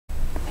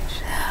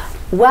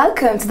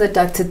Welcome to the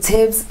Dr.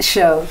 Tibbs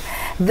Show.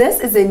 This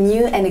is a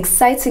new and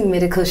exciting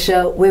medical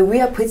show where we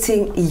are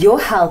putting your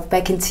health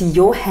back into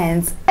your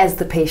hands as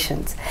the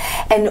patient.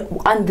 And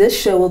on this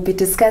show, we'll be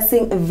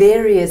discussing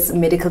various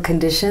medical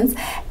conditions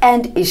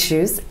and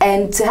issues.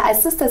 And to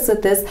assist us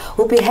with this,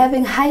 we'll be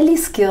having highly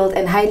skilled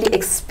and highly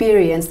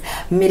experienced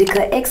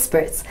medical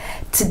experts.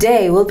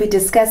 Today, we'll be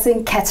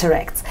discussing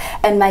cataracts.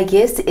 And my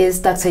guest is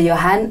Dr.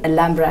 Johann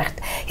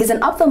Lamprecht. He's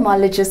an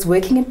ophthalmologist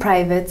working in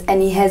private,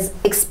 and he has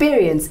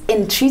experience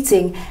in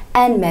treating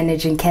and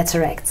managing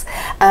cataracts.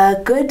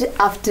 Good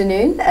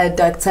afternoon,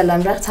 Dr.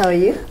 Lamprecht. How are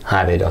you?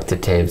 Hi there, Dr.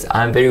 Tibbs.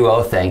 I'm very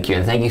well, thank you,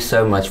 and thank you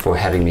so much for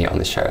having me on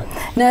the show.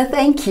 No,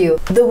 thank you.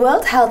 The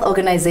World Health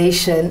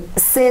Organization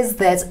says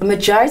that a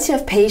majority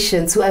of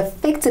patients who are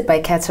affected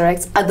by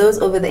cataracts are those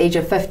over the age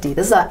of 50.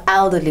 This is our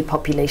elderly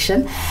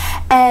population.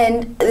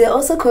 And they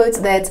also quote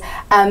that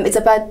it's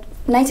about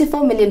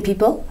 94 million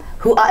people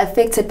who are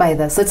affected by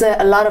this. So it's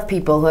a lot of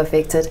people who are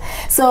affected.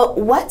 So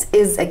what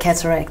is a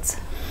cataract?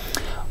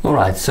 All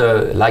right,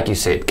 so like you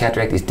said,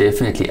 cataract is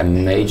definitely a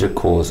major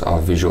cause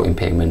of visual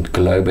impairment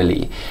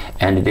globally,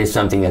 and it is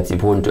something that's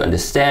important to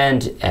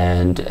understand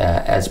and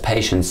as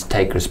patients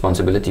take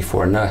responsibility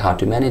for and know how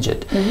to manage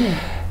it.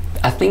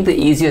 I think the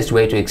easiest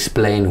way to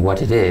explain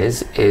what it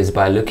is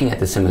by looking at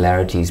the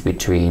similarities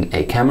between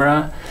a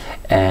camera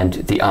and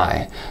the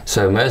eye.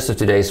 So most of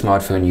today's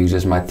smartphone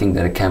users might think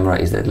that a camera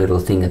is that little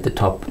thing at the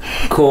top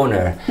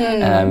corner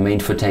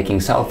meant for taking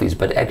selfies,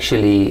 but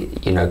actually,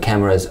 you know,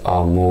 cameras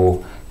are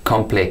more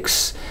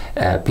complex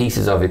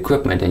pieces of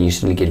equipment, and you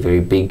certainly get very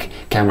big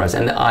cameras,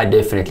 and the eye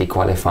definitely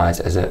qualifies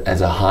as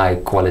a high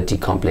quality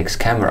complex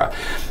camera.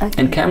 Okay.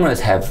 And cameras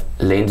have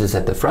lenses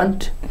at the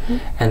front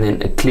and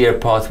then a clear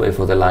pathway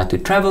for the light to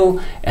travel,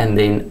 and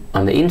then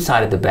on the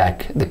inside at the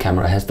back the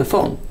camera has the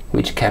film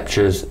which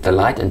captures the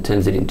light and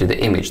turns it into the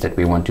image that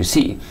we want to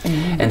see.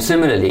 And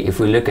similarly, if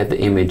we look at the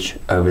image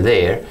over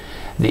there,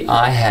 the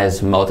eye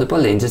has multiple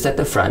lenses at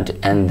the front,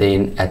 and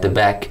then at the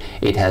back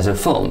it has a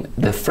film.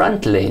 The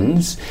front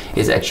lens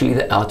is actually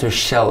the outer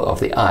shell of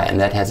the eye, and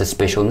that has a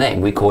special name.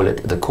 We call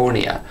it the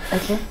cornea.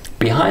 Okay.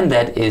 Behind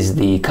that is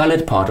the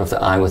colored part of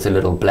the eye with a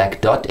little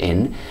black dot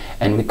in,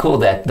 and we call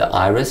that the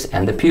iris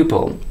and the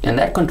pupil, and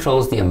that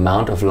controls the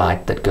amount of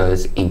light that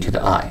goes into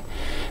the eye.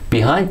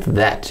 Behind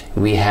that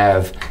we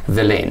have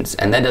the lens,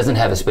 and that doesn't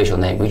have a special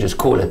name, we just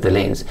call it the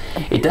lens.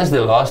 It does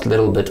the last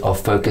little bit of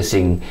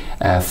focusing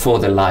for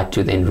the light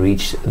to then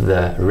reach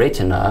the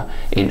retina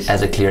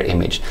as a clear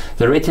image.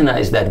 The retina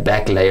is that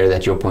back layer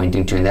that you're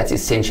pointing to, and that's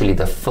essentially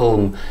the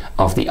film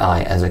of the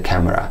eye as a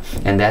camera,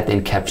 and that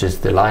then captures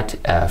the light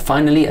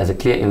finally as a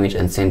clear image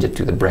and sends it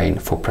to the brain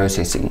for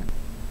processing.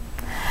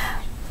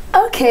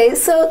 Okay,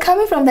 so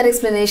coming from that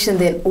explanation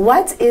then,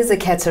 what is a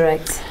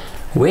cataract?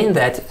 When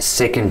that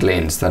second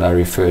lens that I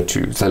refer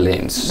to, the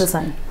lens, this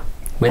one,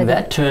 when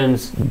that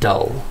turns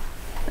dull,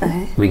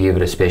 we give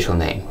it a special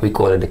name. We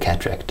call it a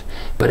cataract.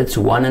 But it's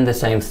one and the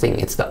same thing.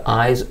 It's the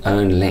eye's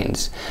own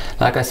lens.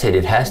 Like I said,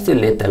 it has to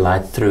let the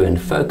light through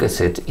and focus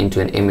it into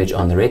an image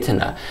on the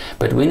retina.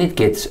 But when it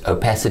gets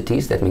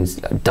opacities, that means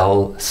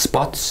dull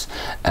spots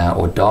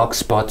or dark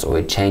spots, or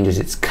it changes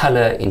its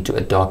color into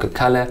a darker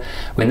color,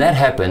 when that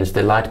happens,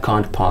 the light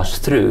can't pass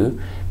through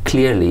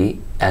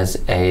clearly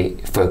as a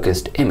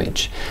focused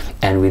image,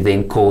 and we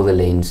then call the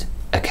lens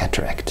a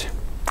cataract.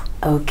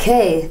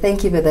 Okay,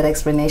 thank you for that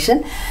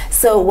explanation.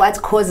 So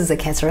what causes a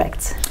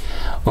cataract?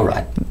 All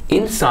right,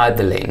 inside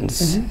the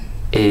lens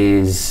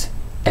is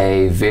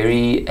a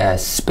very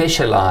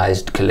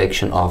specialized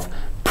collection of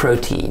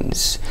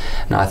proteins.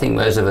 Now, I think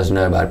most of us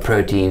know about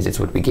proteins.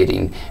 It's what we get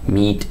in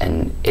meat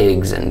and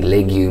eggs and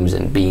legumes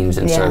and beans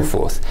and so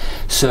forth.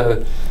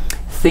 So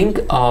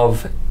think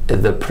of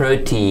the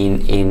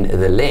protein in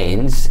the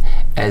lens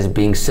as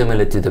being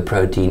similar to the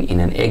protein in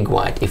an egg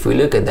white. If we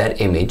look at that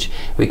image,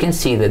 we can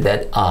see that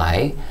that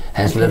eye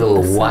has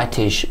little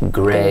whitish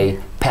gray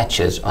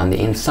patches on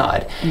the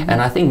inside.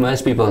 And I think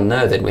most people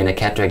know that when a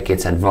cataract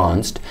gets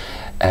advanced,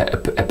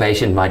 a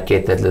patient might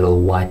get that little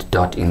white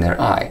dot in their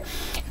eye.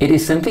 It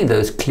is simply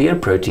those clear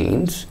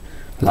proteins,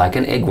 like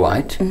an egg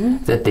white,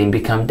 that then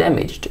become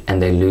damaged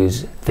and they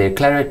lose their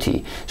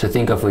clarity. So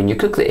think of when you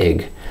cook the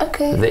egg,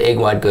 the egg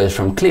white goes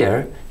from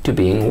clear to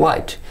being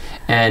white.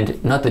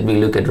 And not that we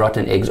look at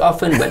rotten eggs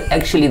often, but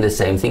actually the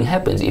same thing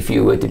happens. If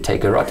you were to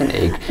take a rotten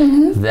egg,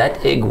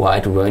 that egg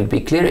white won't be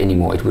clear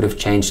anymore. It would have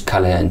changed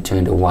color and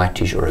turned a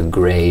whitish or a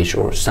grayish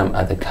or some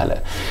other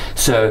color.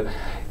 So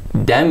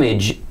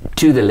damage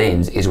to the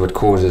lens is what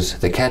causes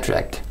the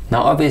cataract.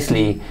 Now,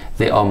 obviously,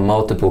 there are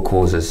multiple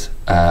causes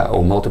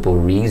or multiple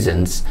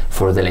reasons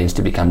for the lens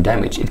to become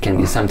damaged. It can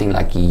be something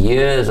like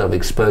years of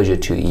exposure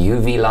to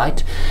UV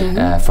light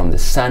from the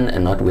sun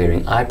and not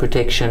wearing eye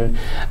protection,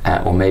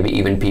 or maybe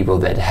even people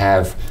that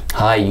have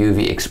high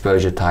UV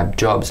exposure type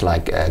jobs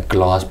like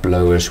glass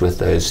blowers with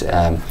those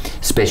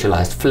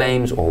specialized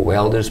flames, or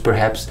welders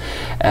perhaps,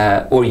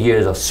 or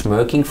years of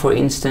smoking, for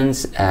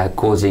instance,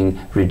 causing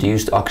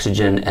reduced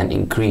oxygen and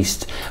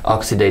increased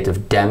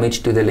oxidative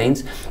damage to the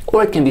lens.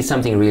 Or it can be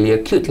something really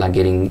acute like like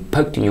getting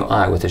poked in your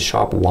eye with a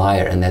sharp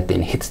wire, and that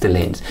then hits the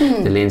lens.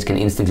 The lens can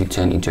instantly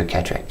turn into a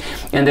cataract.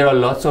 And there are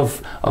lots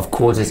of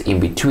causes in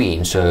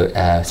between. So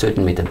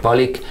certain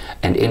metabolic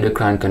and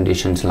endocrine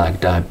conditions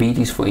like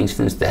diabetes, for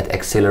instance, that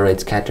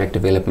accelerates cataract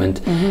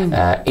development.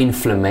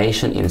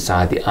 Inflammation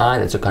inside the eye,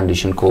 that's a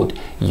condition called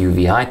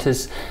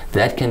uveitis,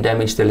 that can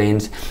damage the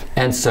lens,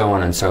 and so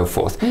on and so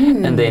forth.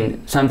 And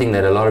then something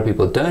that a lot of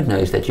people don't know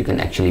is that you can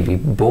actually be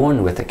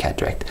born with a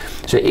cataract.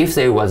 So if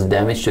there was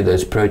damage to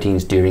those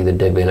proteins during the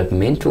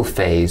developmental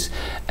phase,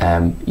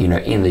 you know,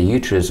 in the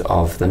uterus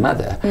of the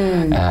mother,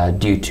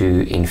 due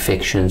to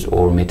infections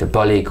or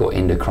metabolic or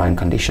endocrine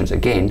conditions,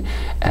 again,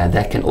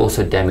 that can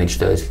also damage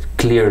those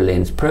clear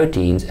lens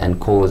proteins and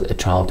cause a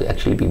child to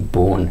actually be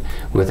born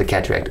with a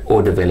cataract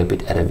or develop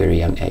it at a very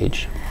young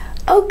age.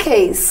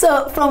 Okay,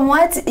 so from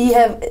what you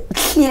have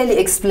clearly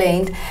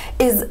explained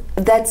is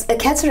that a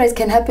cataract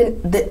can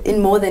happen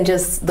in more than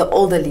just the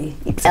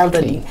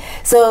elderly.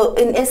 So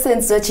in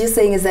essence, what you're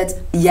saying is that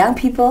young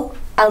people,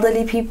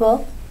 elderly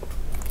people,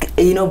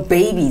 you know,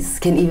 babies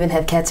can even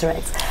have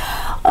cataracts.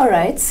 All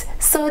right,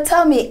 so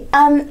tell me,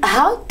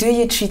 how do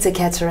you treat a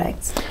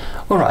cataract?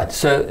 All right,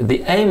 so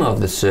the aim of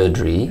the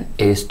surgery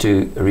is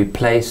to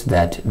replace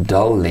that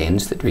dull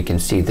lens that we can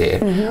see there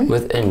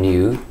with a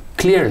new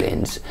clear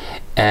lens,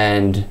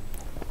 and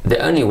the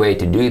only way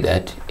to do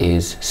that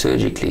is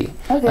surgically.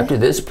 Up to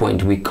this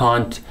point, we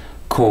can't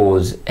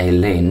cause a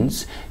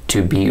lens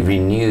to be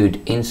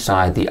renewed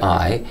inside the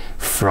eye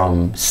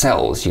from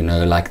cells, you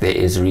know, like there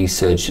is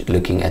research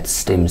looking at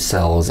stem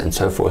cells and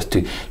so forth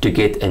to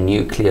get a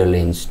new clear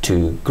lens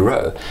to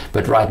grow.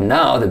 But right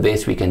now, the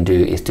best we can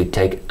do is to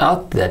take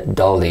out that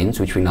dull lens,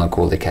 which we now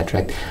call the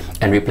cataract,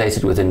 and replace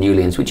it with a new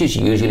lens, which is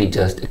usually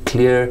just a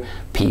clear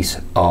piece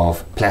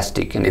of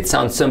plastic. And it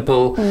sounds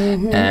simple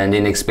and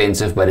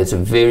inexpensive, but it's a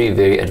very,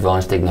 very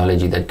advanced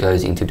technology that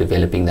goes into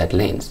developing that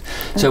lens.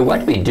 So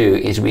what we do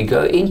is we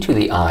go into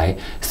the eye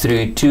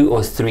through 2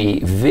 or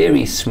 3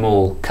 very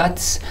small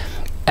cuts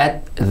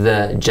at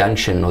the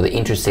junction or the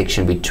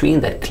intersection between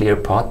that clear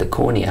part, the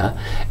cornea,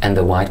 and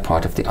the white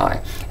part of the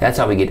eye. That's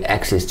how we get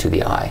access to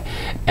the eye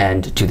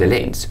and to the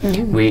lens.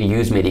 We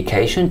use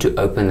medication to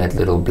open that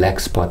little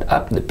black spot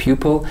up, the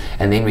pupil,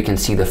 and then we can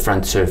see the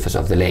front surface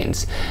of the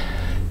lens.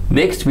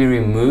 Next, we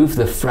remove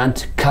the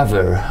front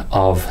cover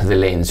of the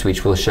lens,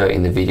 which we'll show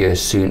in the video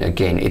soon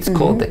again. It's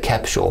called the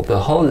capsule. The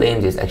whole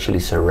lens is actually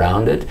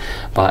surrounded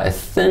by a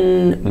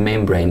thin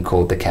membrane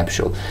called the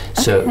capsule.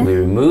 So we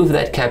remove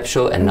that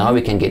capsule, and now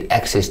we can get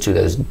access to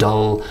those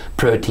dull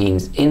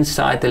proteins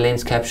inside the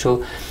lens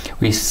capsule.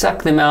 We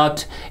suck them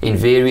out in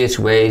various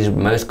ways.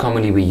 Most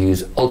commonly, we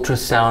use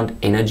ultrasound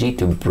energy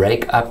to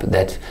break up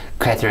that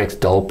cataract's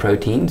dull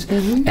proteins,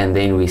 and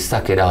then we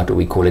suck it out, or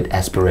we call it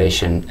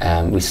aspiration.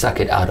 We suck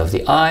it out of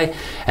the eye,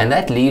 and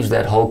that leaves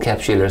that whole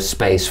capsular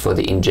space for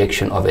the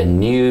injection of a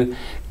new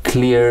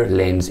clear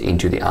lens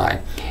into the eye.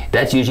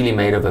 That's usually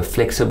made of a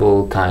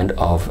flexible kind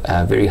of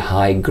very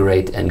high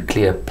grade and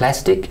clear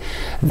plastic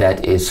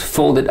that is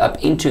folded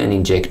up into an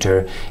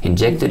injector,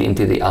 injected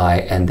into the eye,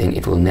 and then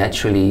it will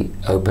naturally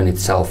open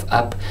itself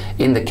up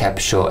in the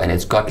capsule, and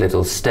it's got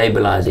little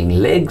stabilizing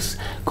legs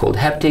called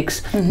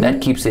haptics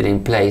that keeps it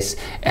in place,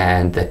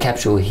 and the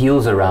capsule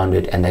heals around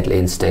it, and that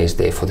lens stays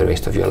there for the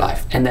rest of your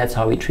life. And that's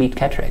how we treat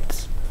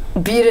cataracts.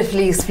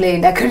 Beautifully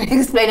explained. I couldn't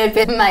explain it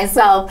better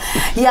myself.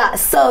 Yeah,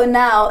 so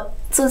now,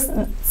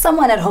 so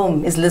someone at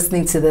home is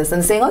listening to this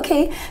and saying,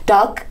 okay,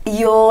 doc,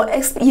 your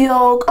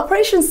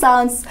operation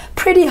sounds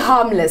pretty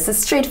harmless, it's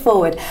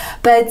straightforward,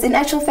 but in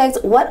actual fact,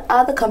 what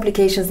are the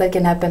complications that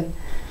can happen?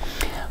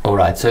 All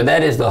right, so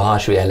that is the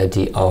harsh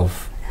reality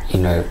of, you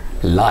know,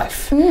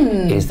 life,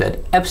 is that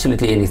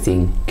absolutely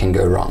anything can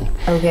go wrong.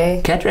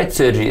 Cataract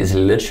surgery is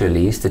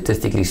literally,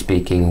 statistically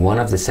speaking, one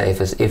of the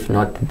safest, if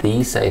not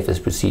the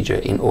safest procedure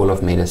in all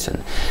of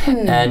medicine.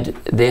 And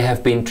there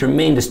have been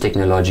tremendous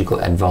technological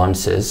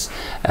advances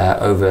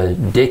over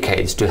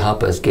decades to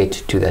help us get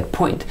to that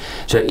point.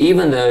 So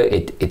even though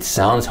it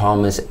sounds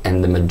harmless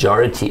and the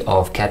majority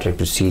of cataract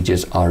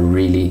procedures are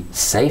really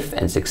safe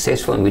and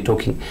successful, and we're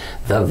talking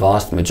the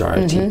vast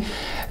majority,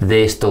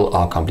 there still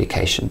are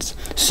complications.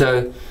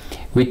 So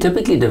we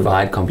typically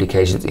divide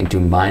complications into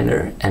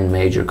minor and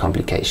major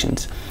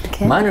complications.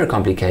 Minor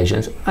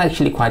complications are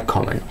actually quite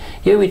common.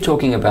 Here we're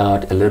talking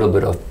about a little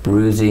bit of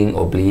bruising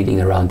or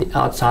bleeding around the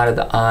outside of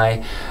the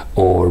eye,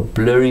 or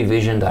blurry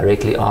vision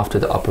directly after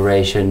the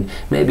operation,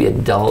 maybe a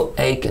dull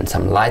ache and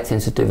some light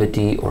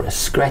sensitivity, or a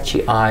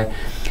scratchy eye.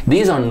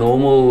 These are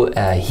normal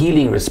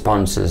healing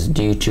responses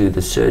due to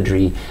the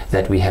surgery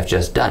that we have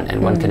just done,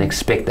 and one can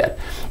expect that.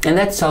 And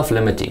that's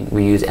self-limiting.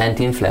 We use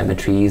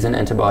anti-inflammatories and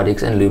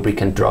antibiotics and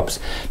lubricant drops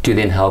to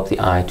then help the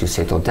eye to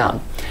settle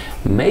down.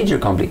 Major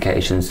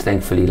complications,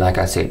 thankfully, like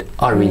I said,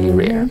 are really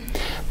rare.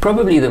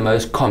 Probably the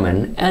most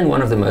common and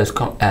one of the most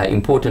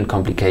important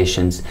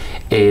complications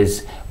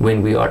is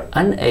when we are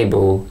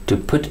unable to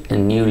put a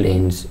new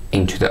lens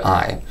into the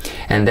eye.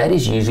 And that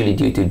is usually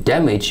due to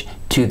damage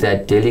to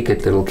that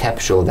delicate little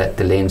capsule that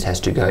the lens has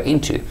to go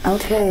into.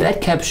 Okay.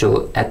 That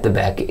capsule at the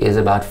back is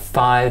about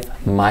 5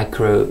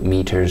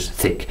 micrometers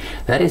thick.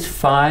 That is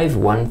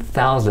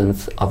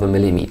 5/1000th of a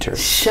millimeter.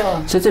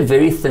 Sure. So it's a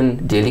very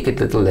thin, delicate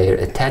little layer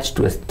attached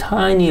with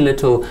tiny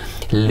little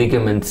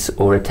ligaments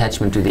or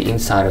attachment to the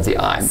inside of the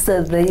eye.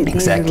 So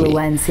these little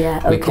ones, yeah.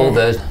 Okay. We call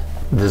those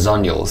the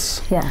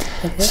zonules. Yeah.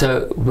 Okay.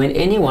 So when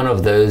any one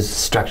of those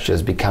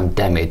structures become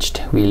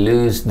damaged, we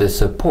lose the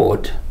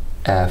support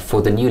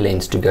for the new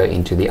lens to go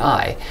into the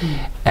eye.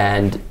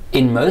 And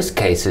in most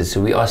cases,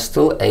 we are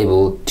still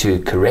able to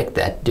correct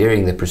that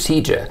during the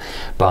procedure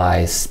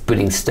by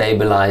putting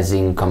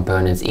stabilizing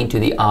components into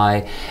the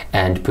eye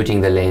and putting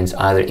the lens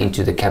either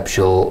into the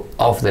capsule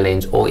of the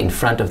lens or in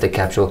front of the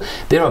capsule.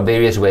 There are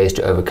various ways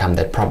to overcome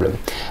that problem.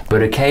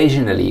 But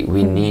occasionally,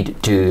 we need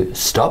to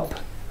stop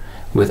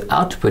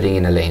without putting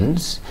in a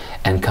lens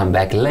and come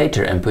back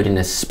later and put in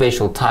a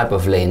special type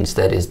of lens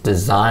that is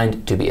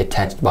designed to be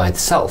attached by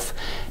itself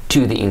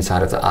to the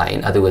inside of the eye.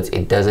 In other words,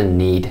 it doesn't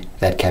need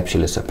that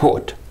capsular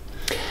support.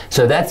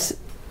 So that's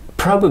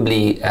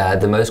probably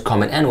the most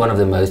common and one of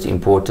the most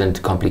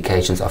important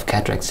complications of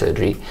cataract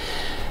surgery.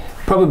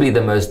 Probably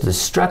the most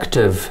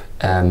destructive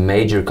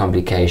major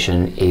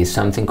complication is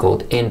something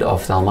called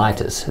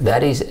endophthalmitis.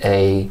 That is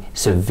a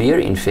severe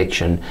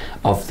infection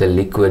of the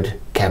liquid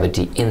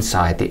cavity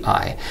inside the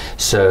eye.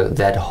 So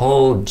that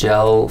whole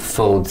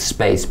gel-filled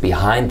space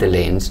behind the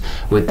lens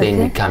would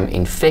then become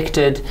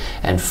infected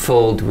and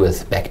filled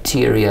with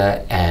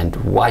bacteria and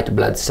white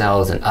blood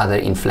cells and other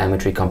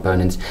inflammatory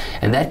components,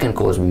 and that can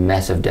cause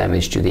massive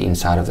damage to the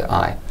inside of the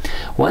eye.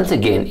 Once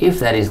again, if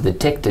that is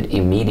detected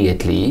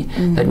immediately,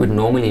 that would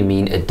normally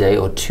mean a day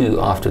or two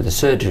after the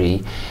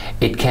surgery,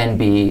 it can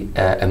be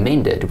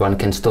amended. One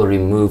can still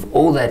remove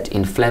all that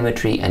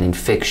inflammatory and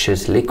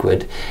infectious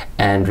liquid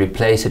and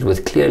replace it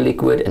with clear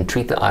liquid and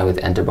treat the eye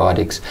with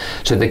antibiotics.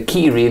 So the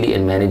key really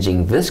in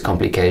managing this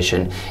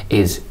complication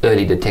is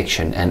early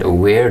detection and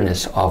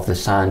awareness of the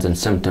signs and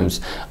symptoms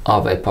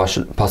of a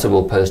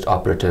possible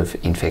post-operative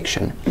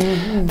infection.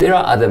 There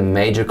are other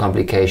major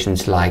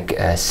complications like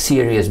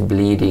serious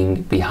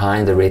bleeding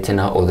behind the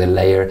retina or the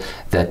layer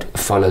that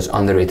follows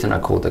on the retina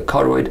called the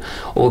choroid,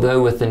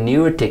 although with the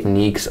newer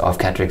techniques of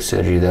cataract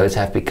surgery, those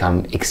have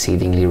become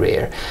exceedingly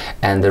rare,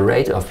 and the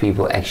rate of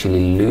people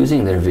actually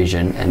losing their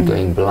vision and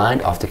going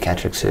blind after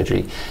cataract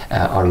surgery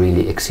are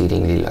really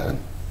exceedingly low.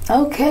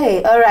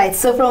 Okay, all right.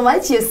 So from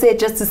what you said,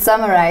 just to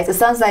summarize, it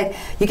sounds like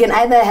you can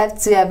either have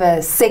to have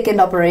a second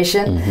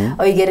operation,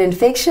 or you get an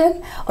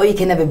infection, or you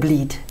can have a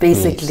bleed,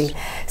 basically. Yes.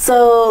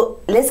 So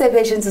let's say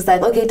patient is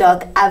like, okay,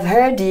 doc, I've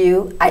heard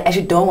you. I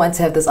actually don't want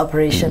to have this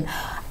operation.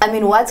 I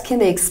mean, what can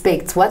they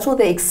expect? What will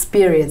they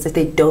experience if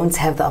they don't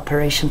have the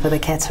operation for the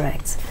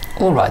cataract?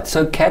 All right,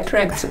 so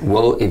cataracts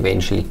will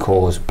eventually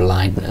cause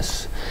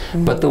blindness.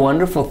 But the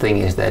wonderful thing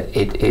is that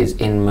it is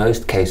in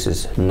most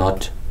cases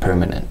not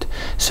permanent.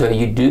 So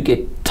you do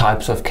get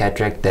types of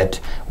cataract that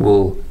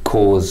will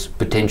cause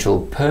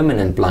potential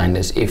permanent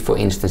blindness if, for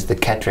instance, the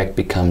cataract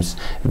becomes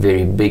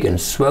very big and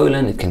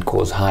swollen. It can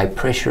cause high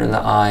pressure in the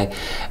eye,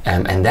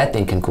 and that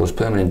then can cause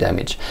permanent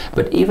damage.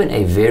 But even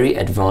a very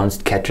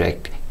advanced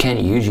cataract can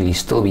usually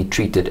still be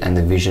treated and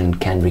the vision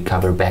can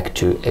recover back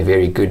to a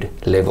very good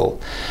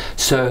level.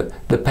 So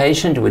the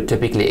patient would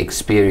typically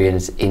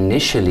experience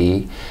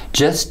initially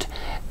just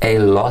a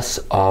loss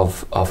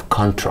of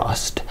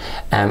contrast,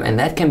 and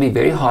that can be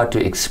very hard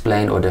to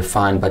explain or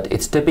define, but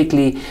it's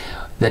typically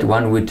that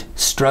one would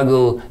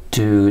struggle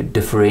to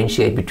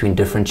differentiate between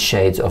different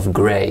shades of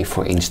gray,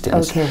 for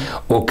instance,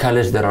 or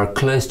colors that are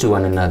close to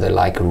one another,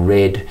 like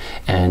red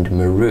and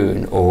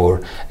maroon,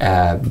 or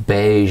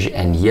beige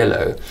and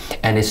yellow.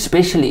 And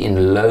especially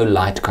in low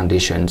light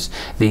conditions,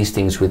 these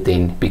things would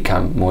then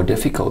become more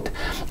difficult.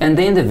 And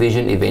then the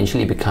vision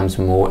eventually becomes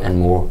more and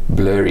more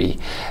blurry.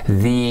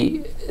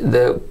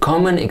 The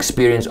common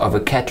experience of a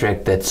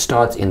cataract that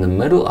starts in the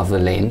middle of the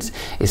lens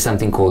is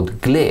something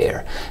called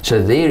glare.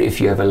 So there,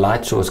 if you have a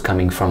light source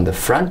coming from the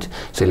front,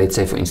 so let's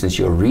say for instance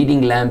your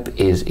reading lamp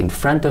is in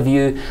front of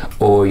you,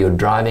 or you're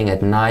driving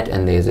at night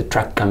and there's a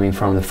truck coming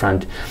from the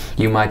front,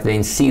 you might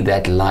then see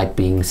that light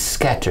being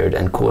scattered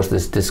and cause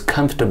this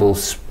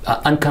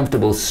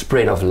uncomfortable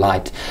spread of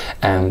light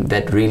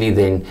that really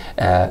then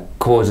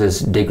causes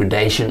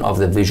degradation of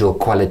the visual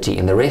quality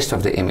in the rest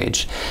of the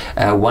image.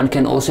 One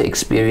can also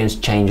experience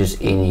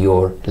changes in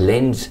your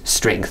lens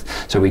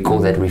strength, so we call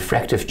that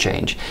refractive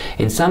change.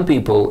 In some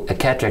people, a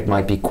cataract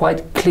might be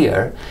quite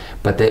clear,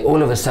 but they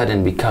all of a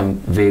sudden become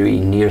very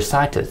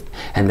nearsighted,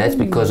 and that's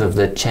because of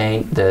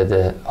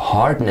the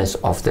hardness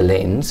of the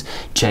lens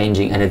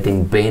changing, and it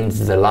then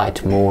bends the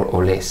light more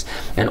or less,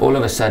 and all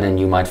of a sudden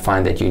you might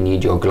find that you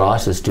need your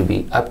glasses to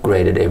be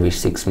upgraded every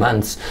 6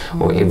 months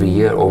or every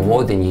year or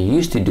more than you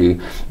used to do,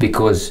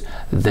 because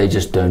they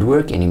just don't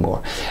work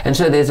anymore. And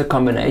so there's a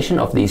combination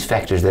of these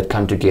factors that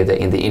come together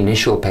in the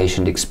initial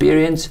patient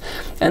experience,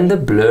 and the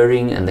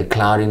blurring and the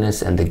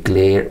cloudiness and the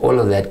glare, all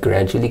of that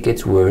gradually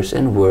gets worse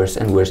and worse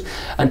and worse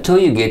until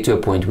you get to a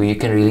point where you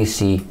can really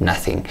see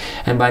nothing.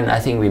 And by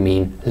nothing we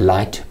mean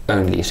light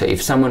only. So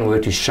if someone were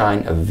to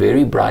shine a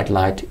very bright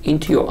light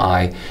into your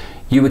eye,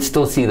 you would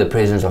still see the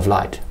presence of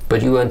light,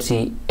 but you won't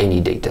see any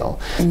detail.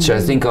 So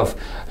think of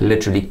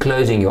literally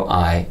closing your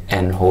eye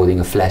and holding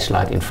a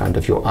flashlight in front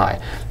of your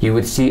eye. You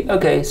would see,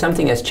 okay,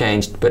 something has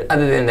changed, but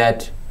other than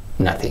that,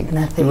 nothing.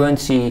 You won't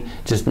see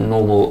just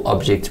normal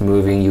objects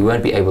moving. You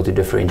won't be able to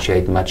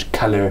differentiate much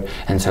color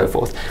and so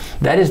forth.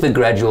 That is the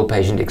gradual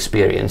patient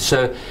experience.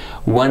 So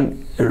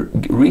one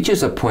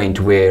reaches a point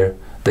where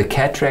the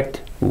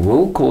cataract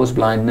will cause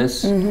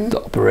blindness,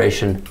 the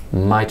operation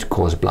might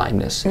cause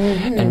blindness.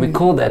 And we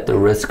call that the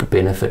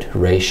risk-benefit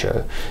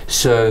ratio.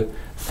 So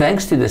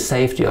thanks to the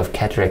safety of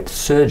cataract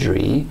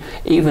surgery,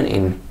 even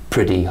in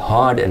pretty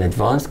hard and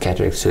advanced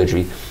cataract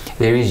surgery,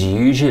 there is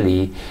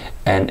usually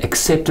an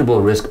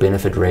acceptable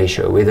risk-benefit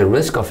ratio where the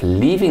risk of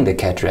leaving the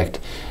cataract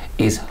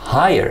is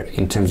higher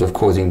in terms of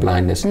causing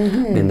blindness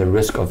than the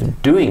risk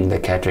of doing the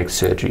cataract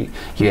surgery.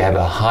 You have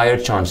a higher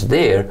chance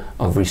there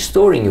of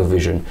restoring your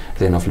vision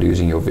than of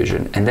losing your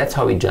vision. And that's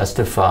how we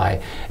justify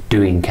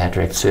doing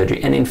cataract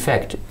surgery, and in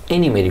fact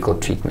any medical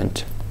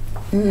treatment.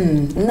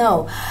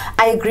 No,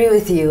 I agree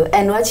with you,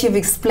 and what you've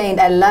explained,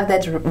 I love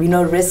that,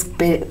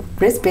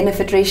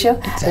 risk-benefit ratio.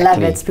 Exactly. I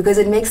love it because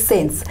it makes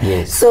sense.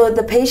 Yes. So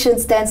the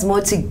patient stands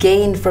more to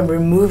gain from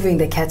removing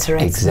the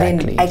cataracts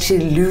than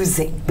actually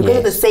losing because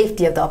of the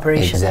safety of the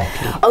operation.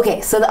 Exactly.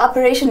 Okay, so the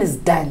operation is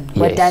done.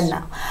 We're done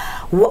now.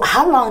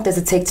 How long does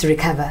it take to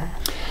recover?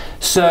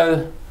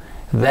 So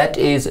that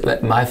is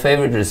my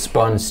favorite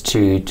response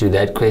to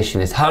that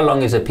question is, how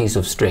long is a piece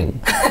of string?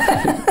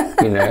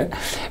 You know,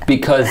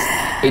 because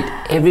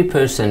every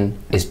person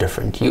is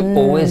different. You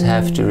always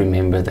have to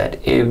remember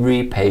that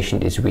every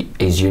patient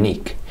is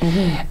unique.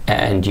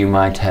 And you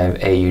might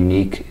have a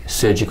unique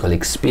surgical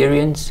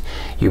experience,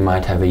 you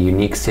might have a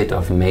unique set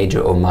of major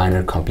or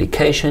minor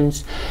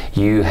complications,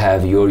 you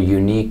have your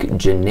unique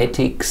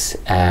genetics,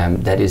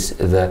 that is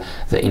the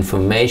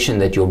information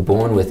that you're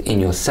born with in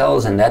your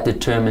cells, and that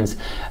determines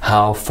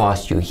how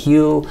fast you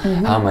heal,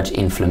 how much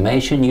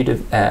inflammation you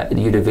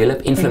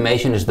develop.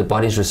 Inflammation is the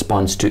body's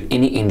response to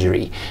any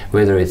injury,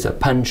 whether it's a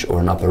punch or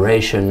an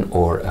operation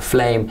or a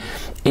flame.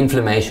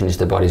 Inflammation is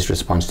the body's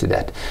response to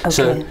that.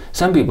 So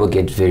some people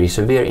get very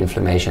severe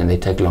inflammation, they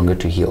take longer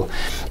to heal,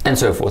 and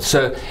so forth.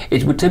 So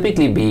it would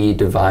typically be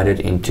divided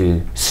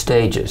into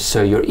stages.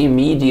 So your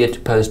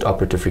immediate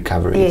post-operative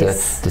recovery,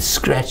 the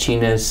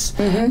scratchiness,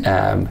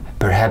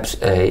 perhaps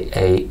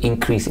a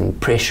increase in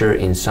pressure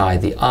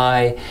inside the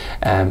eye,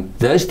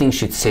 those things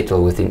should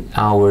settle within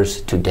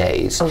hours to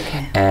days.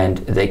 And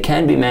they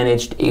can be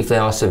managed if they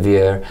are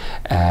severe,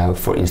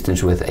 for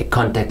instance with a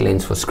contact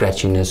lens for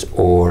scratchiness,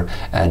 or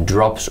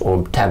drops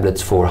or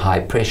tablets for high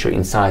pressure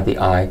inside the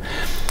eye.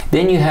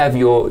 Then you have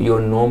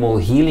your normal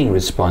healing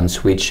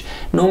response, which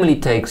normally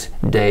takes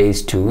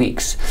days to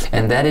weeks,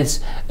 and that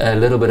is a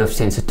little bit of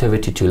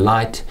sensitivity to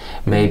light,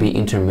 maybe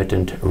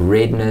intermittent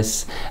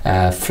redness,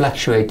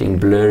 fluctuating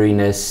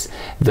blurriness.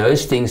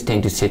 Those things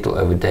tend to settle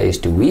over days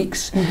to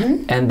weeks.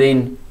 And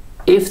then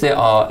if there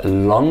are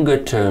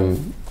longer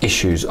term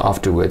issues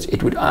afterwards,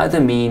 it would either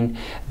mean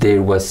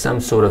there was some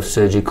sort of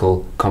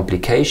surgical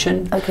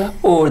complication,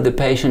 or the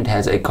patient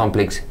has a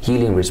complex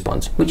healing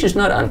response, which is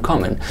not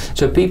uncommon.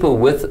 So people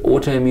with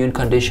autoimmune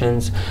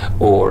conditions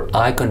or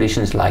eye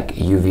conditions like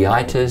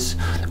uveitis,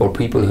 or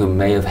people who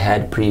may have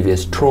had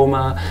previous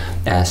trauma,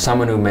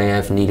 someone who may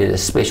have needed a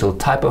special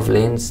type of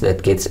lens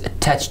that gets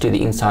attached to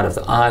the inside of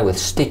the eye with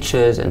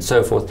stitches and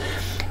so forth,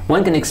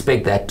 one can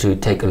expect that to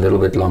take a little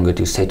bit longer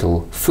to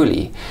settle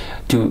fully,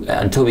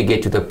 until we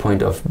get to the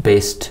point of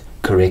best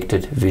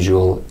corrected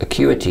visual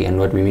acuity. And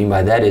what we mean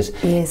by that is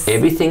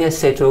everything is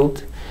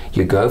settled,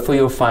 you go for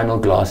your final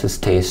glasses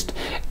test,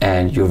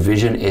 and your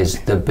vision is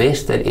the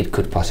best that it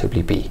could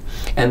possibly be.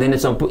 And then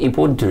it's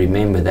important to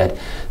remember that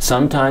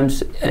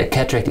sometimes a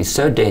cataract is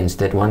so dense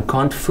that one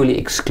can't fully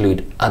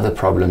exclude other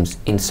problems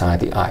inside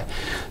the eye.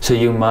 So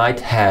you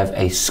might have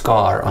a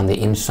scar on the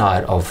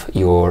inside of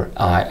your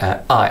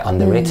eye on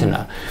the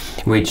retina,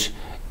 which,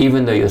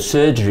 even though your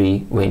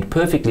surgery went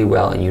perfectly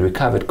well and you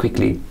recovered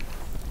quickly,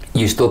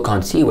 you still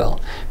can't see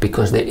well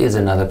because there is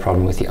another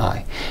problem with the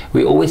eye.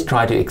 We always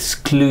try to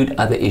exclude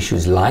other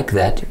issues like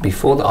that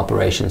before the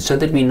operation so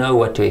that we know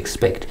what to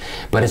expect,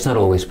 but it's not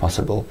always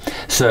possible.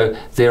 So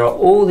there are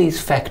all these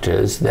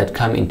factors that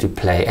come into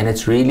play, and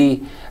it's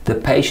really the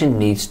patient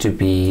needs to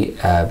be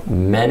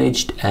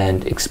managed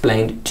and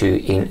explained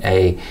to in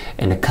a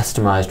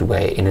customized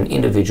way, in an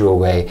individual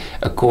way,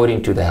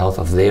 according to the health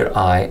of their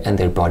eye and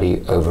their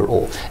body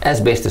overall,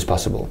 as best as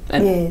possible.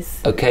 And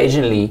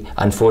occasionally,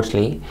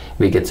 unfortunately,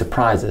 we get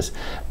surprises,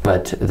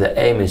 but the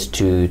aim is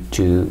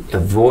to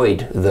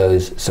avoid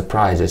those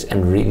surprises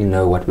and really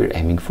know what we're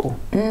aiming for.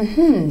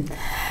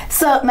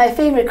 So my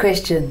favorite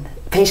question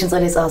patients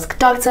always ask,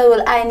 "Doctor,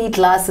 will I need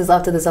glasses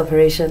after this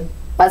operation?"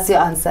 What's your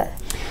answer?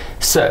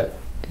 So,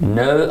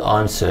 no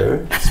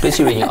answer,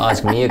 especially when you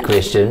ask me a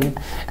question,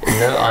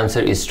 no answer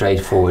is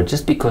straightforward,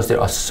 just because there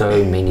are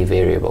so many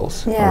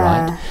variables. All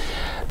right?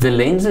 The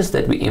lenses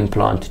that we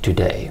implant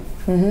today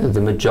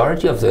the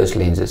majority of those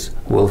lenses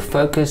will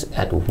focus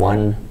at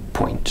one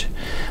point.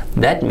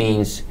 That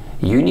means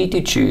you need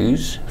to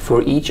choose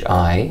for each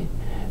eye,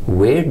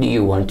 where do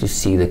you want to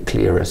see the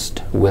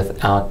clearest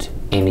without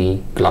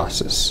any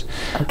glasses?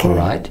 Okay. All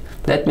right?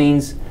 That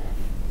means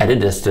at a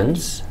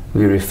distance,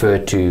 we refer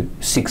to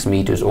 6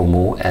 meters or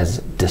more as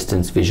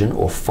distance vision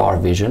or far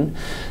vision.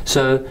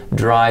 So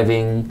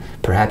driving,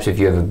 perhaps if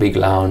you have a big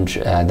lounge,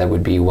 that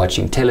would be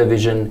watching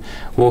television,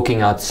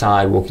 walking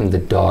outside, walking the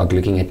dog,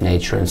 looking at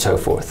nature, and so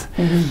forth.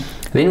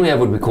 Then we have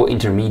what we call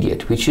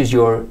intermediate, which is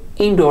your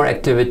indoor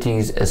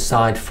activities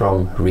aside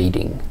from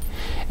reading.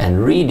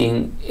 And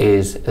reading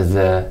is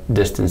the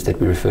distance that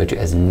we refer to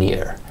as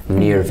near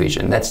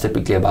vision. That's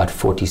typically about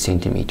 40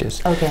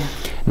 centimeters. Okay.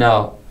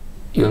 Now,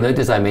 you'll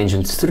notice I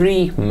mentioned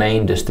 3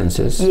 main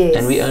distances,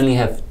 and we only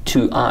have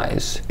 2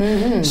 eyes.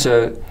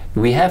 So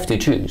we have to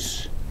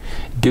choose.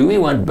 Do we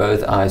want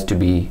both eyes to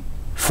be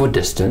for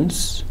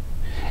distance?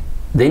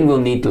 Then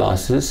we'll need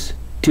glasses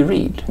to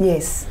read.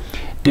 Yes.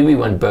 Do we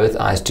want both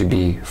eyes to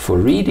be for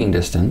reading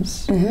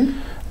distance?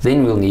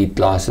 Then we'll need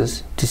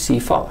glasses to see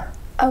far.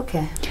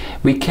 Okay.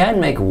 We can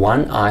make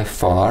one eye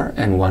far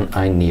and one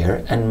eye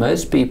near, and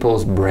most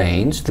people's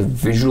brains, the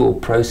visual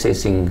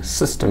processing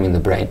system in the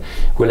brain,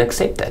 will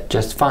accept that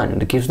just fine.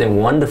 It gives them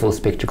wonderful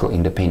spectral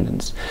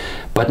independence.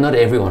 But not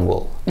everyone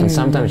will. And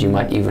sometimes you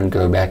might even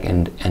go back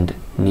and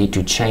need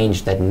to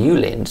change that new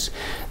lens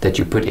that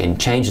you put in,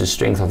 change the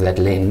strength of that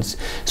lens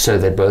so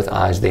that both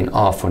eyes then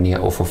are for near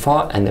or for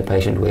far, and the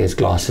patient wears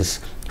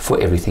glasses for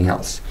everything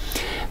else.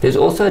 There's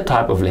also a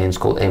type of lens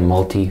called a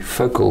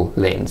multifocal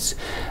lens.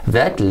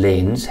 That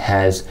lens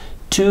has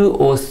 2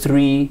 or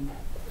 3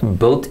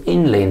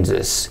 built-in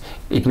lenses.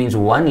 It means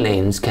one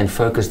lens can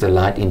focus the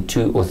light in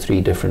 2 or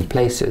 3 different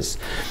places.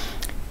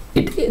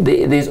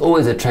 There's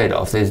always a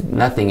trade-off.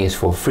 Nothing is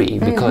for free,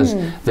 because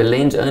the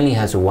lens only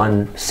has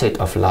one set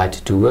of light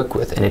to work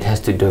with, and it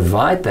has to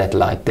divide that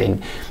light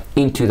then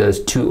into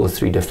those 2 or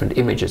 3 different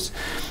images.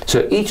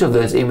 So each of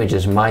those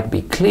images might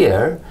be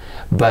clear,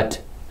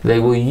 but they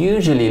will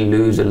usually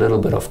lose a little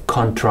bit of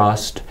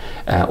contrast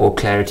or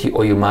clarity,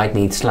 or you might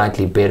need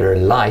slightly better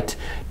light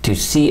to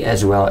see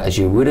as well as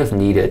you would have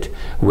needed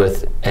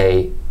with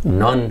a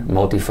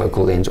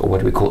non-multifocal lens, or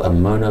what we call a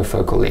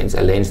monofocal lens,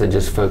 a lens that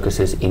just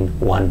focuses in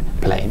one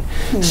plane.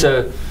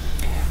 So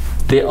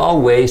there are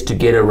ways to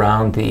get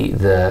around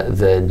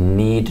the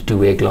need to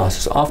wear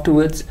glasses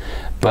afterwards,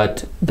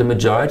 but the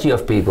majority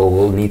of people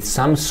will need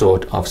some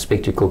sort of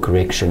spectacle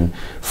correction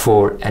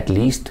for at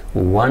least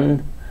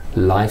one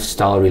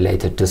lifestyle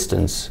related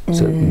distance,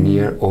 so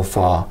near or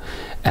far,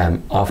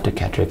 after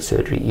cataract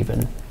surgery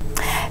even.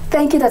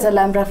 Thank you, Dr.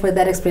 Lamprecht, for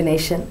that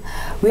explanation.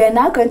 We are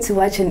now going to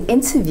watch an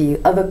interview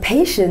of a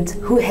patient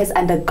who has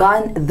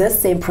undergone the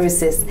same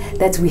process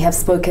that we have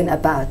spoken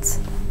about.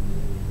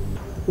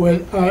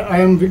 Well, I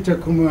am Victor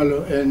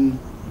Kumalo, and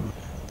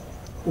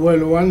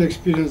well, one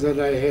experience that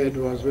I had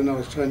was when I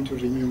was trying to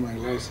renew my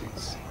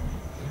license.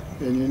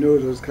 And you know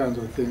those kinds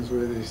of things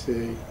where they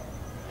say,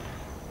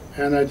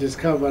 and I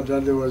discovered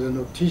that there was an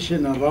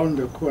optician around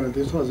the corner.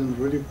 This wasn't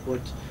really what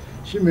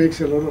she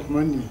makes a lot of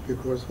money,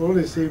 because all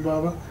they say,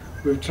 Baba,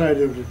 we've tried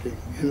everything.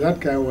 And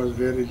that guy was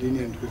very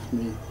lenient with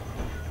me,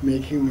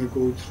 making me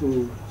go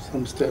through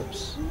some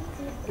steps.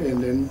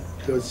 And then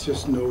there's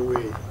just no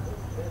way.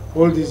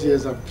 All these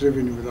years I've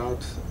driven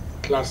without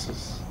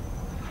classes.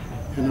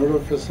 And all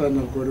of a sudden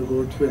I've got to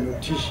go to an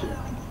optician,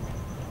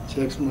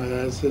 checks my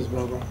eyes, says,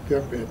 Baba,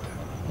 you're better.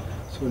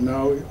 So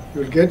now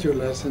you'll get your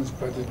license,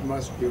 but it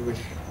must be with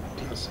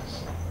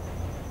classes.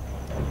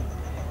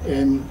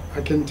 And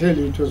I can tell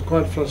you it was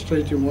quite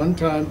frustrating. One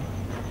time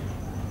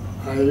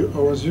I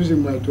was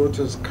using my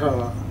daughter's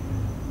car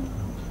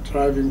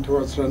driving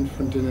towards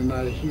Randfontein, and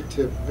I hit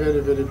a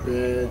very, very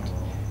bad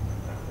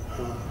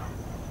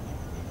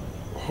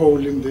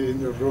hole in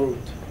the road.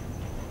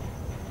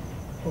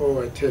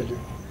 Oh, I tell you,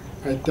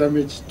 I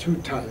damaged 2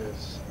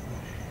 tires.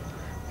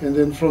 And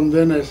then from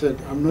then I said,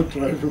 I'm not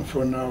driving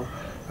for now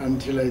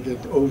until I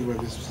get over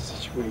this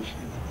situation.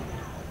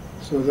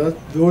 So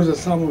those are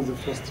some of the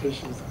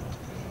frustrations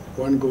that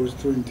one goes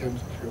through in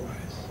terms of your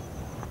eyes.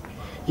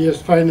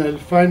 Yes,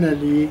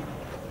 finally,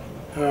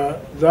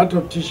 that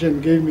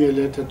optician gave me a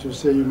letter to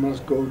say you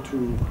must go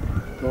to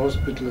the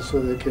hospital so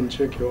they can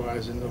check your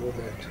eyes and all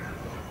that.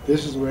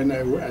 This is when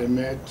I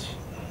met,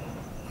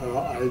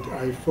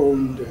 I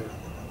phoned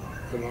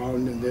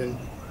around, and then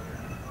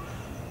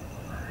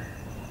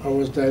I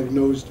was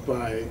diagnosed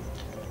by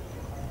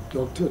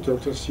Dr.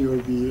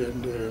 COB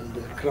and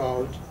the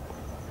crowd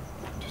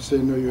to say,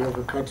 no, you have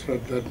a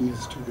cataract that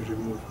needs to be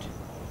removed.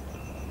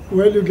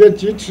 Well, you get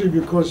jittery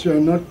because you're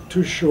not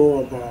too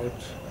sure about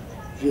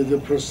the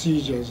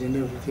procedures and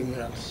everything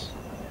else.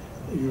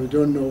 You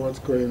don't know what's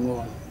going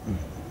on.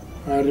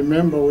 I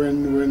remember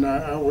when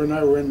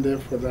I went there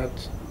for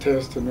that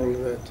test and all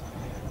that,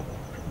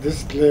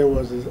 this glare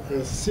was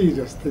a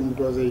serious thing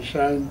because they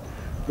shine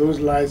those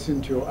lights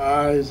into your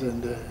eyes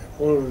and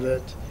all of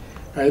that.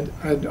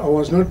 I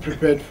was not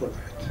prepared for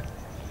that.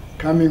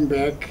 Coming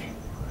back,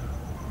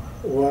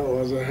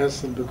 was a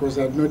hassle because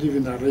I had not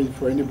even arranged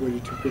for anybody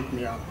to pick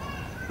me up.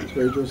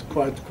 So it was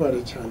quite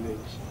a challenge.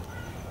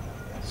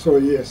 So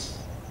yes,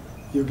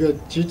 you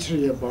get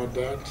jittery about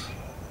that,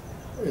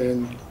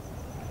 and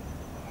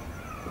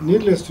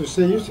needless to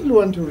say, you still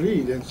want to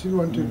read and still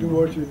want to do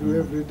what you do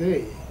every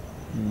day,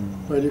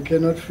 but you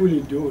cannot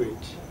fully do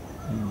it.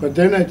 But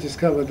then I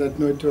discovered that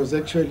no, it was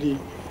actually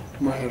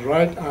my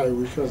right eye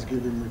which was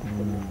giving me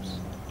problems.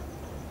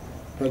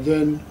 But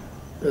then,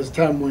 as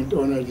time went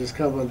on, I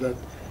discovered that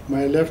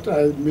my left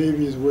eye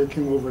maybe is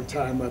working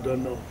overtime, I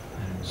don't know.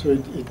 So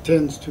it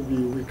tends to be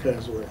weaker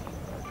as well.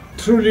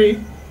 Truly,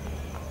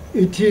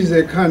 it is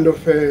a kind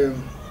of a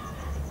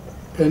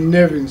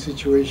nerving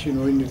situation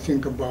when you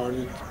think about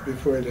it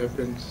before it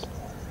happens.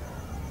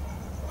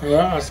 I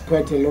ask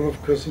quite a lot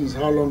of questions,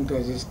 how long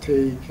does this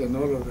take and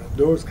all of that,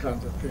 those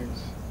kinds of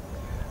things.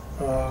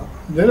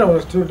 Then I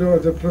was told, oh,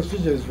 the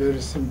procedure is very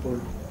simple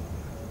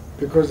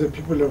because the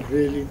people have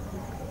really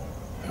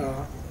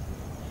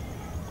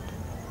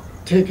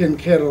taken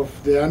care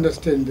of, they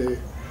understand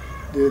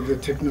the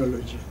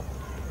technology.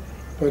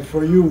 But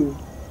for you,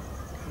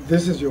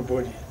 this is your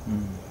body.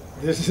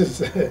 This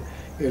is a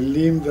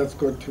limb that's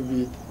got to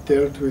be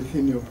dealt with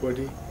in your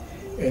body,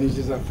 and it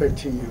is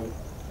affecting you.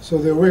 So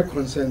there were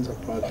concerns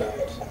about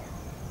that,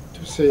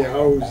 to say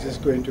how is this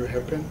going to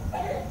happen,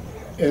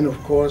 and of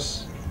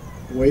course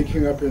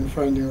waking up and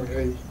finding out,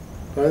 hey,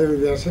 by the way,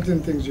 there are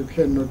certain things you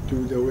cannot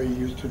do the way you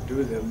used to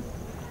do them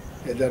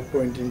at that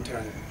point in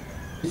time.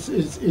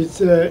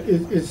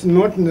 It's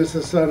not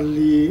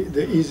necessarily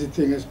the easy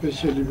thing,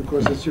 especially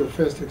because it's your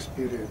first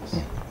experience.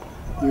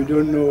 You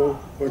don't know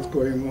what's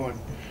going on.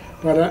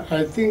 But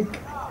I think,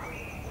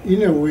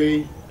 in a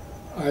way,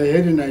 I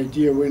had an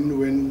idea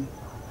when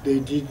they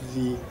did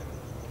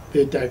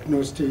the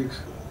diagnostic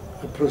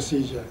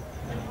procedure,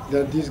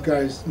 that these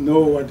guys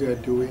know what they're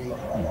doing,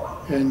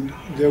 and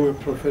they were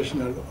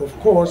professional. Of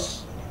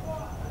course,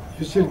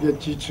 you still get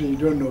jittery, you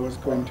don't know what's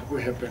going to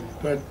happen.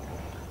 But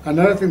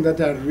another thing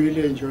that I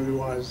really enjoyed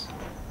was,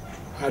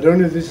 I don't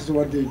know if this is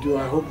what they do,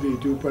 I hope they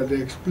do, but they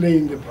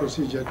explained the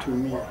procedure to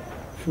me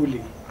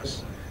fully.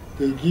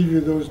 They give you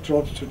those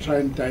drops to try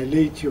and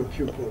dilate your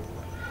pupil.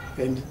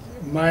 And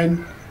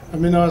mine, I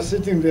mean, I was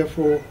sitting there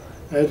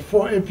I had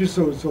 4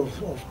 episodes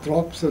of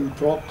drops and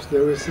drops. They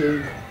were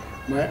saying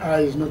my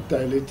eye is not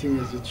dilating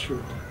as it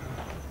should.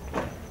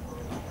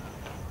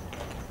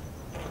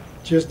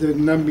 Just the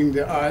numbing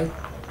the eye,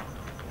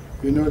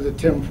 you know the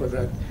term for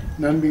that,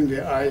 numbing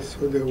the eye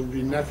so there will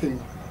be nothing,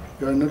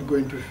 you are not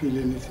going to feel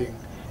anything.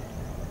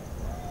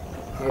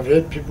 I've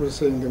heard people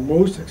saying the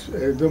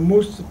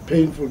most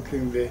painful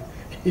thing there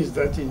is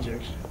that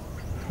injection.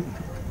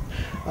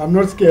 I'm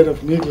not scared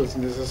of needles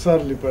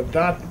necessarily, but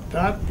that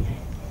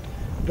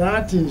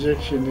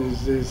injection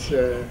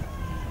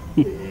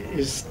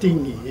is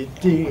stingy.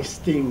 It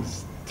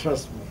stings.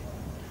 Trust me.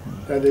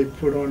 That they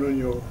put on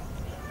your.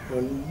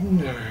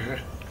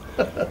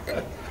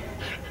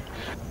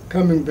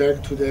 Coming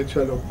back to the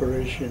actual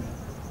operation,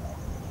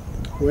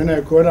 when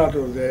I got out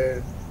of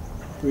there,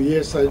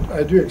 yes,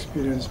 I do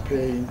experience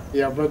pain.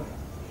 Yeah, but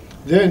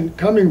then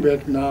coming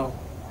back now,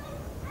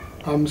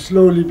 I'm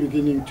slowly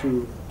beginning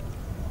to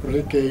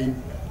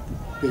regain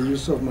the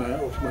use of my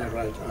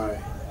right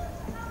eye.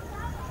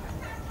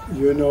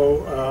 You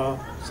know,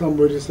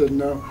 somebody said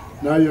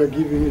now you are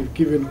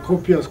given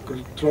copious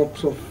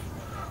drops of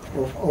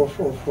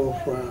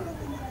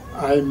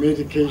eye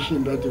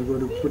medication that you're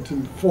going to put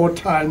in 4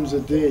 times a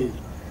day.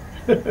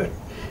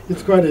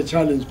 It's quite a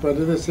challenge, but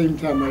at the same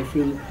time I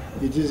feel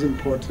it is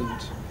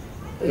important.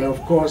 Of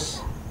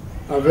course,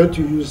 I've had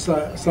to use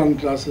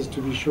sunglasses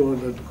to be sure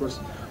that, because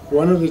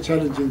one of the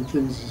challenging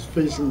things is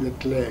facing the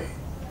glare.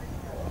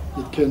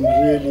 It can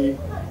really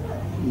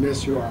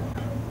mess you up.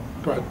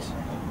 But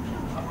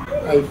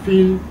I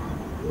feel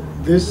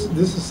this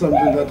is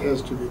something that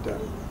has to be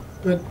done.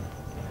 But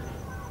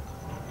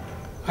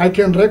I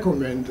can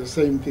recommend the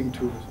same thing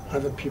to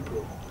other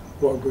people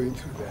who are going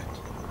through that,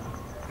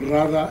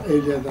 rather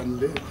earlier than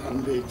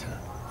later.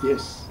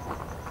 Yes.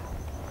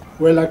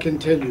 Well, I can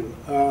tell you,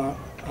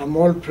 I'm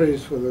all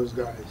praise for those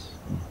guys.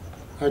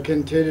 I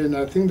can tell you, and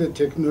I think the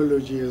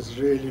technology has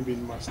really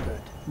been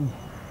mastered.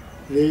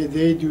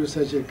 They do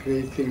such a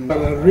great thing. But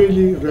I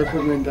really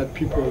recommend that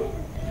people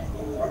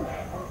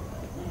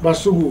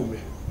basugume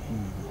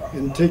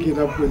and take it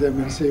up with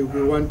them and say,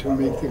 we want to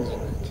make things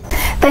right.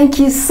 Thank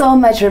you so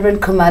much,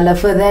 Reverend Khumalo,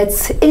 for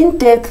that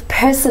in-depth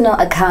personal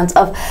account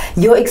of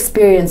your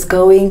experience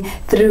going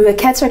through a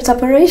cataract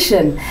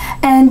operation.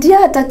 And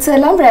yeah, Dr.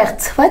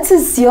 Lamprecht, what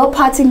is your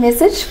parting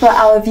message for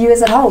our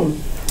viewers at home?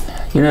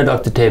 You know,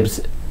 Dr.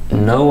 Tibbs,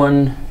 no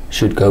one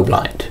should go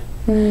blind.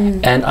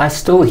 And I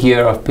still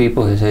hear of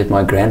people who said,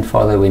 my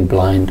grandfather went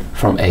blind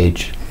from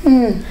age.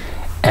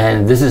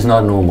 And this is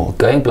not normal.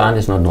 Going blind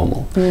is not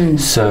normal.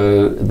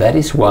 So that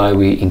is why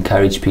we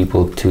encourage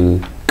people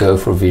to go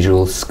for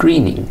visual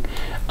screening,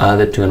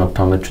 either to an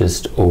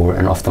optometrist or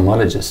an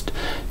ophthalmologist,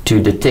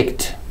 to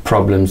detect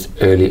problems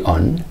early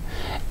on.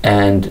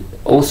 And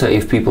also,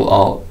 if people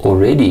are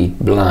already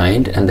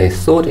blind and they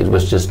thought it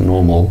was just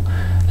normal,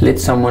 let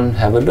someone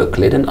have a look.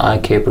 Let an eye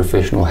care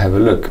professional have a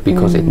look,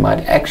 because it might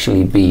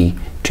actually be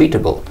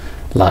treatable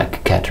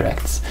like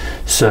cataracts.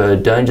 So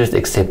don't just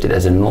accept it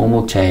as a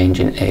normal change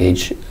in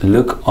age.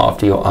 Look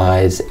after your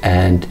eyes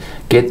and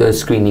get those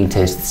screening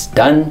tests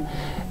done.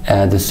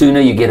 The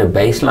sooner you get a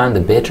baseline, the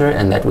better,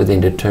 and that will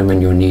then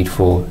determine your need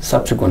for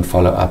subsequent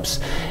follow-ups,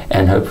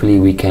 and hopefully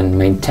we can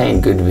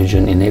maintain good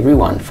vision in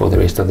everyone for the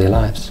rest of their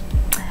lives.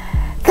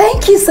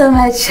 Thank you so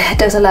much,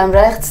 Dr.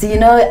 Lamprecht. You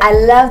know, I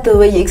love the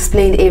way you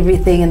explained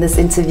everything in this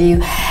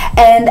interview.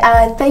 And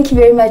thank you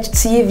very much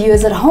to you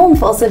viewers at home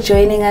for also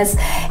joining us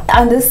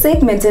on this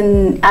segment.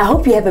 And I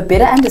hope you have a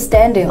better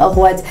understanding of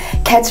what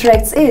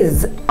cataracts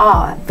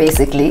are,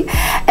 basically.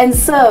 And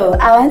so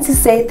I want to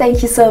say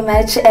thank you so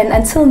much. And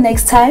until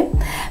next time,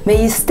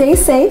 may you stay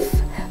safe,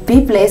 be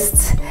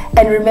blessed,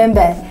 and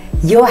remember,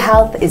 your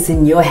health is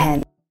in your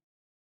hands.